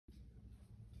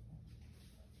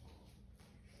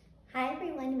Hi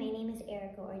everyone, my name is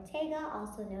Erica Ortega,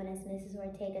 also known as Mrs.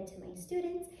 Ortega to my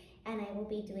students, and I will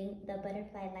be doing the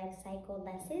butterfly life cycle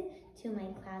lesson to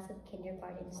my class of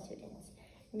kindergarten students.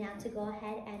 Now to go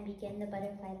ahead and begin the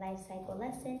butterfly life cycle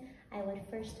lesson, I would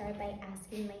first start by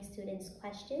asking my students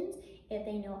questions if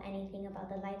they know anything about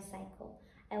the life cycle.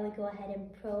 I would go ahead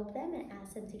and probe them and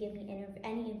ask them to give me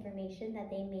any information that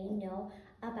they may know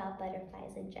about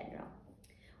butterflies in general.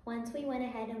 Once we went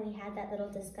ahead and we had that little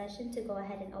discussion to go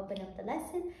ahead and open up the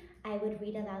lesson, I would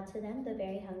read aloud to them The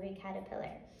Very Hungry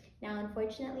Caterpillar. Now,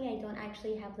 unfortunately, I don't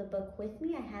actually have the book with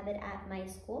me. I have it at my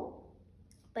school.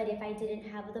 But if I didn't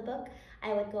have the book,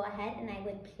 I would go ahead and I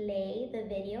would play the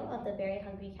video of The Very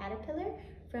Hungry Caterpillar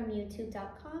from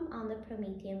youtube.com on the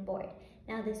Promethean board.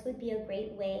 Now, this would be a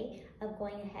great way of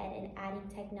going ahead and adding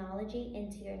technology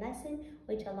into your lesson,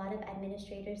 which a lot of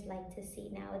administrators like to see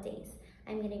nowadays.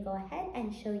 I'm going to go ahead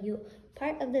and show you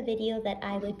part of the video that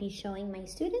I would be showing my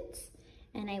students,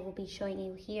 and I will be showing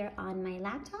you here on my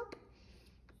laptop.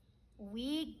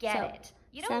 We get it.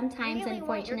 You sometimes, really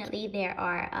unfortunately, there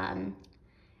are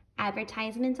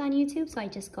advertisements on YouTube, so I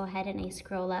just go ahead and I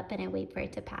scroll up and I wait for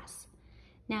it to pass.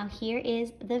 Now here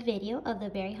is the video of The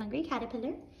Very Hungry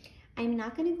Caterpillar. I'm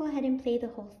not going to go ahead and play the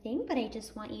whole thing, but I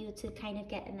just want you to kind of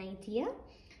get an idea.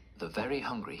 The Very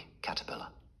Hungry Caterpillar.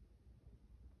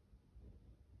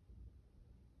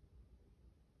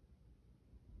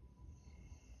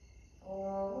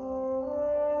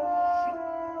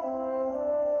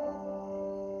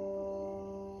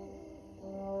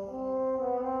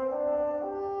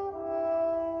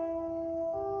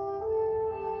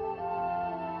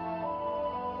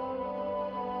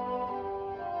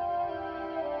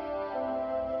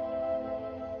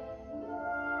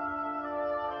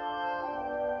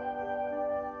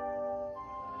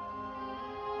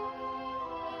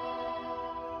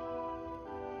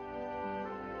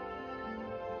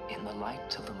 In the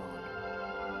light of the moon,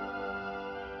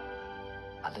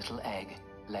 a little egg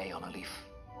lay on a leaf.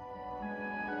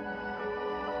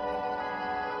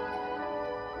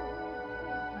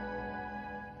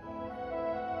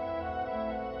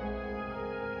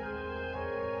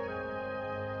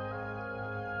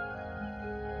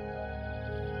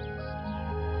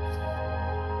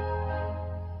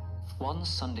 One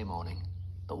Sunday morning,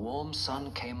 the warm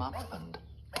sun came up and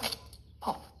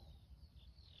pop!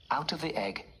 Out of the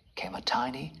egg came a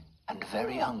tiny and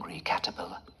very hungry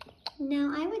caterpillar.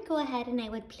 Now I would go ahead and I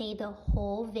would play the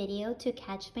whole video to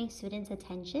catch my students'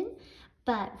 attention,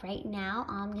 but right now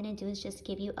all I'm going to do is just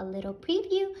give you a little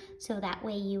preview so that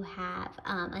way you have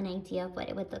an idea of what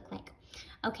it would look like.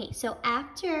 Okay, so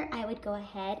after I would go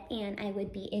ahead and I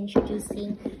would be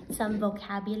introducing some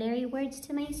vocabulary words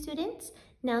to my students.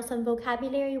 Now some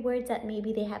vocabulary words that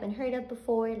maybe they haven't heard of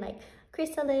before, like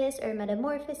chrysalis or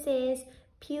metamorphosis,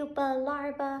 pupa,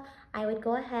 larva. I would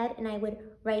go ahead and I would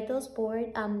write those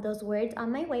words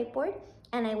on my whiteboard,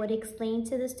 and I would explain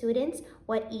to the students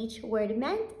what each word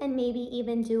meant and maybe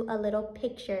even do a little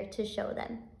picture to show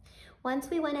them. Once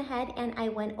we went ahead and I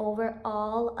went over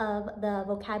all of the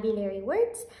vocabulary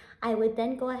words, I would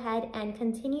then go ahead and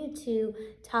continue to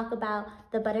talk about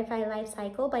the butterfly life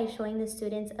cycle by showing the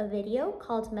students a video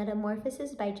called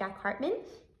Metamorphosis by Jack Hartman.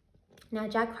 Now,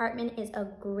 Jack Hartman is a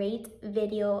great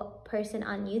video person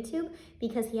on YouTube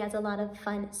because he has a lot of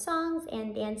fun songs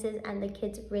and dances, and the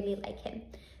kids really like him.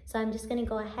 So I'm just going to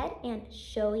go ahead and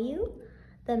show you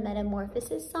the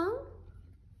Metamorphosis song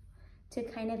to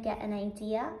kind of get an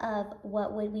idea of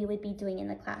what we would be doing in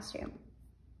the classroom.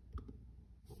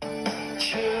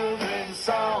 Children's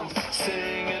songs,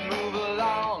 sing and move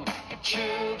along.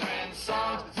 Children's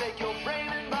songs, make your brain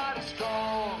and body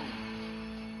strong.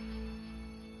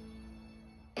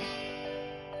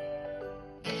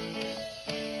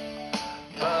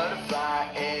 Butterfly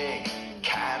egg,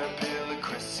 caterpillar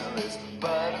chrysalis.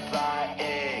 Butterfly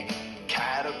egg,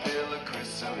 caterpillar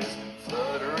chrysalis.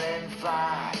 Flutter and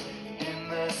fly in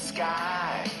the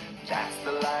sky. That's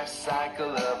the life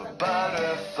cycle of a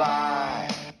butterfly.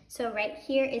 So right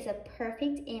here is a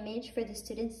perfect image for the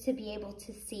students to be able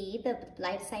to see the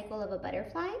life cycle of a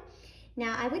butterfly.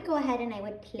 Now I would go ahead and I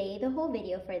would play the whole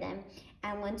video for them,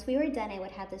 and once we were done I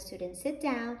would have the students sit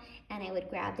down and I would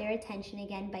grab their attention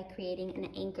again by creating an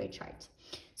anchor chart.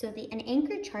 So an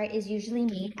anchor chart is usually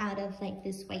made out of like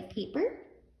this white paper.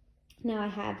 Now I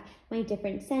have my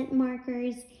different scent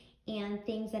markers and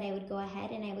things that I would go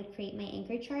ahead and I would create my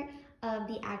anchor chart of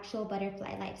the actual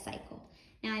butterfly life cycle.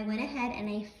 Now I went ahead and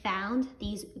I found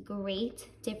these great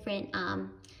different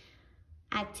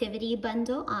activity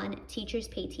bundle on Teachers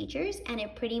Pay Teachers, and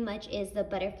it pretty much is the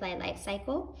butterfly life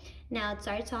cycle. Now it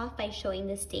starts off by showing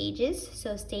the stages.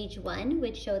 So stage 1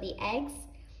 would show the eggs,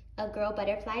 a girl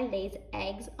butterfly lays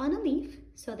eggs on a leaf.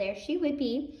 So there she would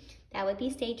be. That would be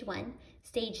stage 1.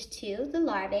 Stage 2, the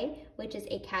larvae, which is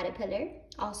a caterpillar,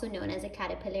 also known as a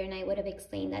caterpillar, and I would have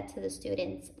explained that to the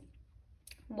students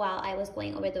while I was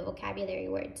going over the vocabulary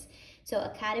words. So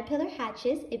a caterpillar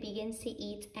hatches, it begins to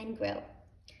eat and grow.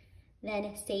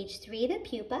 Then stage 3, the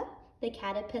pupa, the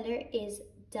caterpillar is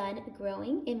done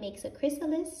growing, it makes a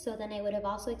chrysalis. So then I would have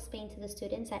also explained to the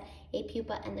students that a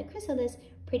pupa and the chrysalis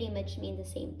pretty much mean the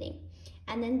same thing.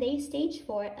 And then stage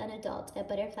 4, an adult, a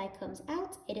butterfly comes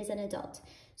out, it is an adult.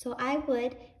 So I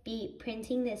would be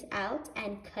printing this out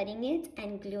and cutting it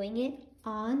and gluing it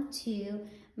onto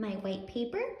my white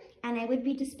paper, and I would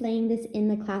be displaying this in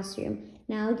the classroom.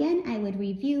 Now again, I would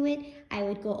review it, I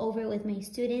would go over it with my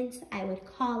students, I would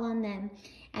call on them,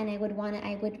 and I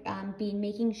would be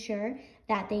making sure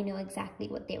that they know exactly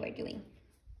what they were doing.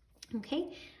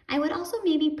 Okay, I would also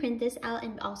maybe print this out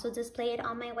and also display it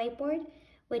on my whiteboard,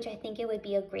 which I think it would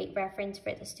be a great reference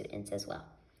for the students as well.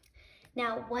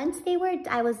 Now, once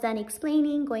I was done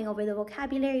explaining, going over the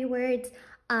vocabulary words,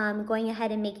 going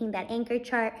ahead and making that anchor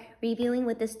chart, reviewing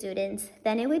with the students,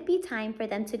 then it would be time for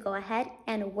them to go ahead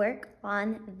and work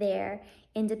on their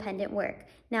independent work.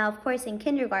 Now, of course, in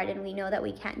kindergarten, we know that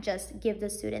we can't just give the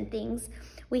student things.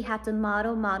 We have to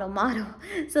model, model, model.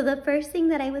 So the first thing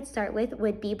that I would start with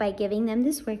would be by giving them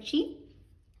this worksheet.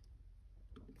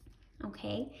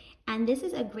 Okay, and this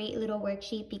is a great little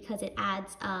worksheet because it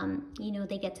adds,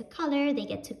 they get to color, they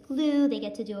get to glue, they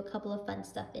get to do a couple of fun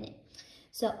stuff in it.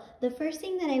 So the first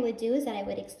thing that I would do is that I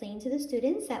would explain to the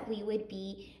students that we would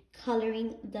be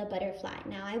coloring the butterfly.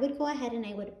 Now I would go ahead and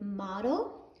I would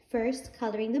model first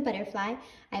coloring the butterfly.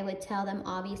 I would tell them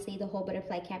obviously the whole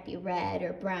butterfly can't be red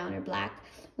or brown or black.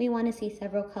 We want to see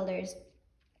several colors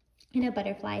in a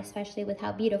butterfly, especially with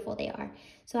how beautiful they are.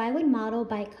 So I would model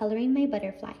by coloring my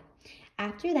butterfly.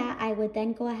 After that, I would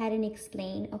then go ahead and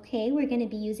explain, okay, we're going to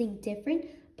be using different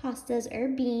pastas or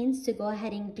beans to go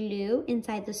ahead and glue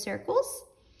inside the circles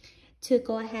to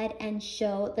go ahead and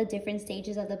show the different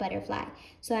stages of the butterfly.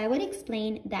 So I would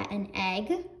explain that an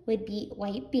egg would be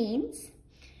white beans,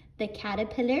 the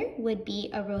caterpillar would be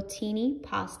a rotini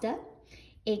pasta,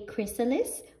 a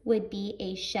chrysalis would be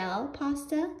a shell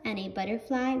pasta, and a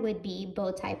butterfly would be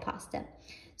bow tie pasta.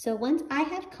 So once I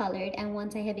have colored and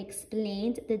once I have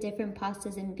explained the different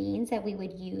pastas and beans that we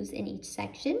would use in each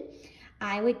section,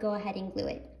 I would go ahead and glue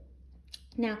it.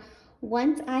 Now,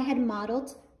 once I had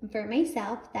modeled for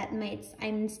myself,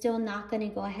 I'm still not going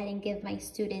to go ahead and give my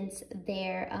students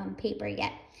their paper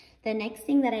yet. The next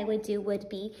thing that I would do would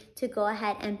be to go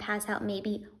ahead and pass out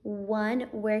maybe one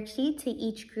worksheet to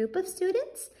each group of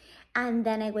students, and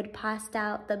then I would pass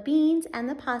out the beans and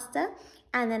the pasta,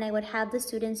 and then I would have the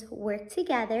students work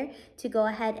together to go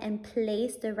ahead and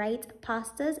place the right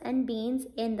pastas and beans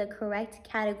in the correct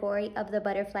category of the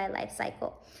butterfly life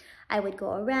cycle. I would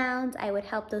go around, I would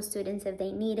help those students if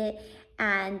they need it,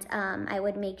 and I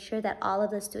would make sure that all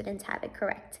of the students have it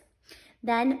correct.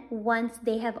 Then once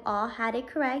they have all had it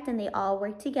correct and they all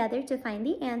work together to find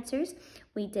the answers,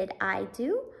 we did I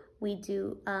do, we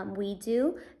do,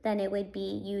 then it would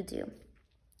be you do.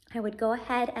 I would go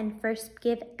ahead and first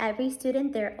give every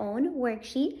student their own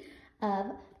worksheet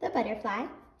of the butterfly.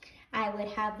 I would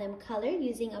have them color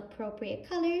using appropriate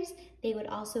colors. They would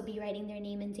also be writing their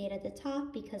name and date at the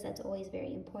top because that's always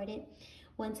very important.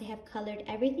 Once I have colored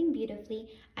everything beautifully,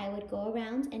 I would go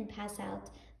around and pass out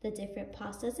the different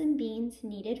pastas and beans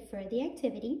needed for the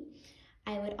activity.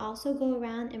 I would also go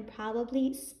around and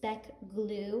probably speck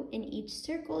glue in each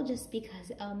circle just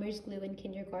because Elmer's glue in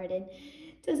kindergarten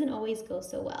doesn't always go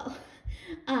so well.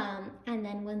 And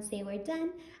then once they were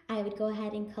done, I would go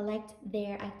ahead and collect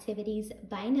their activities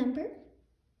by number,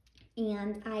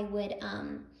 and I would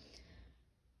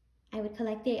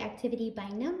collect the activity by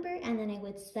number, and then I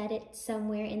would set it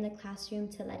somewhere in the classroom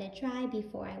to let it dry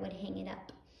before I would hang it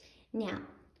up. Now,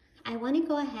 I want to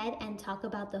go ahead and talk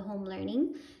about the home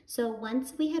learning. So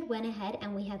once we had went ahead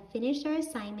and we have finished our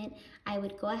assignment, I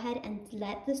would go ahead and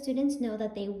let the students know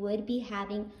that they would be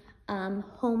having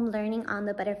home learning on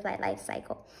the butterfly life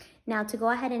cycle. Now, to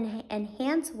go ahead and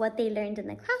enhance what they learned in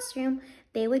the classroom,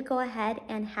 they would go ahead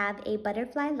and have a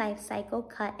butterfly life cycle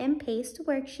cut and paste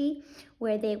worksheet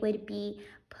where they would be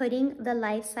putting the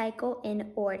life cycle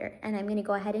in order. And I'm going to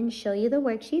go ahead and show you the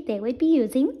worksheet they would be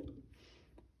using.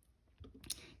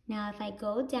 Now, if I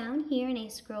go down here and I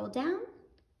scroll down,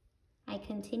 I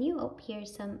continue. Oh,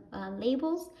 here's some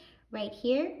labels. Right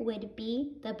here would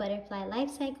be the butterfly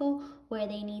life cycle where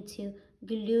they need to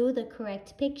glue the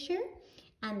correct picture,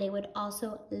 and they would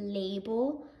also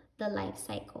label the life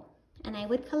cycle. And I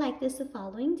would collect this the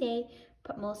following day,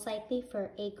 most likely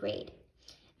for a grade.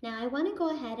 Now I want to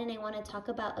go ahead and I want to talk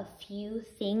about a few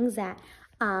things that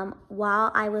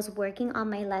while I was working on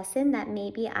my lesson that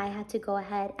maybe I had to go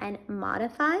ahead and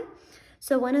modify.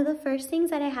 So one of the first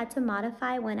things that I had to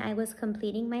modify when I was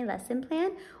completing my lesson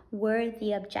plan were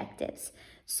the objectives.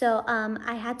 So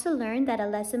I had to learn that a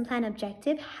lesson plan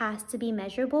objective has to be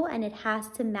measurable and it has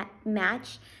to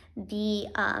match the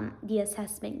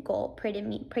assessment goal,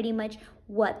 pretty much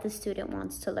what the student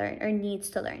wants to learn or needs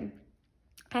to learn.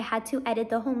 I had to edit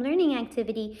the home learning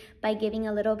activity by giving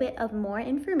a little bit of more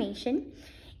information,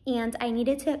 and I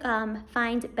needed to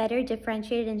find better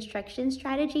differentiated instruction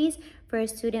strategies for a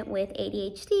student with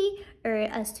ADHD or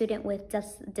a student with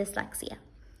dyslexia.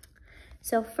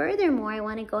 So furthermore, I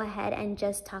want to go ahead and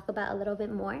just talk about a little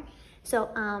bit more. So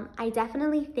I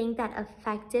definitely think that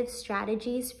effective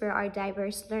strategies for our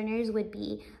diverse learners would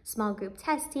be small group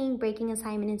testing, breaking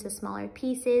assignment into smaller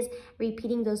pieces,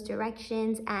 repeating those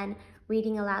directions, and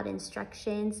reading aloud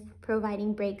instructions,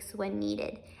 providing breaks when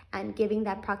needed, and giving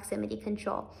that proximity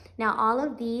control. Now, all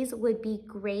of these would be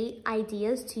great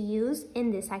ideas to use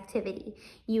in this activity.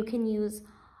 You can use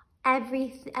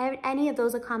any of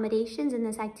those accommodations in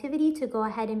this activity to go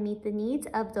ahead and meet the needs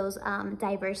of those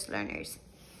diverse learners.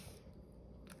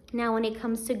 Now, when it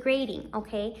comes to grading,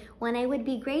 okay, when I would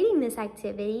be grading this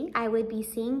activity, I would be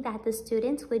seeing that the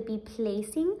students would be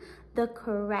placing the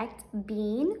correct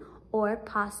bean or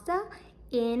pasta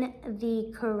in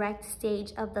the correct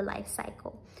stage of the life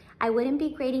cycle. I wouldn't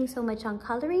be grading so much on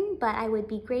coloring, but I would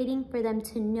be grading for them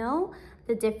to know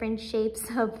the different shapes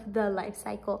of the life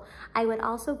cycle. I would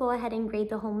also go ahead and grade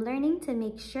the home learning to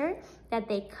make sure that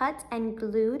they cut and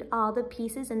glued all the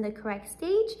pieces in the correct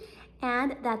stage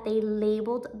and that they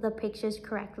labeled the pictures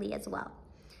correctly as well.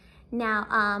 Now,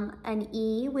 an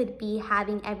E would be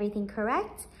having everything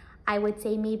correct. I would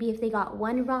say maybe if they got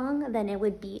 1 wrong, then it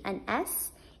would be an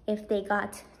S. If they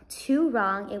got 2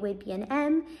 wrong, it would be an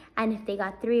M. And if they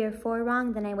got 3 or 4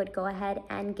 wrong, then I would go ahead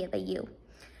and give a U.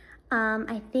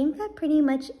 I think that pretty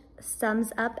much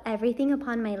sums up everything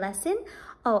upon my lesson.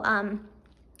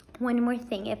 One more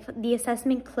thing, if the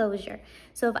assessment closure.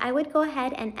 So if I would go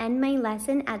ahead and end my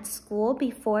lesson at school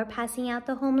before passing out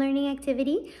the home learning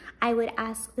activity, I would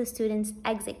ask the students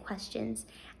exit questions.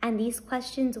 And these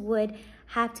questions would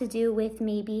have to do with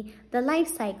maybe the life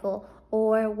cycle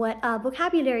or what a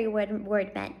vocabulary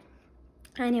word meant.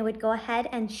 And it would go ahead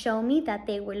and show me that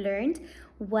they learned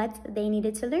what they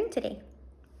needed to learn today.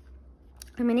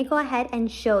 I'm going to go ahead and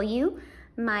show you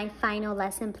my final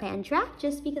lesson plan draft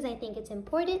just because I think it's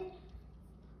important.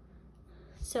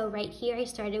 So right here I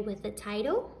started with the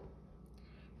title,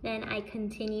 then I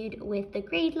continued with the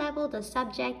grade level, the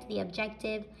subject, the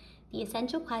objective, the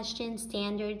essential questions,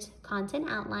 standards, content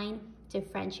outline,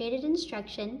 differentiated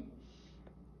instruction,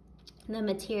 the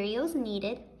materials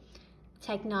needed,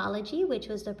 technology, which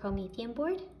was the Promethean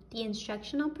board, the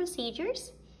instructional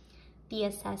procedures, the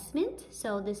assessment.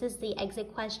 So this is the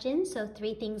exit question. So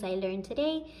 3 things I learned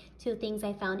today, 2 things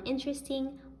I found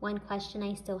interesting, 1 question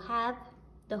I still have,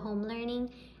 the home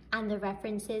learning, and the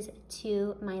references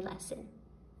to my lesson.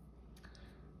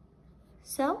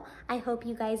 So I hope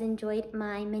you guys enjoyed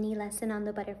my mini lesson on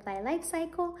the butterfly life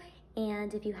cycle.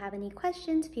 And if you have any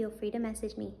questions, feel free to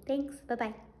message me. Thanks.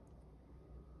 Bye-bye.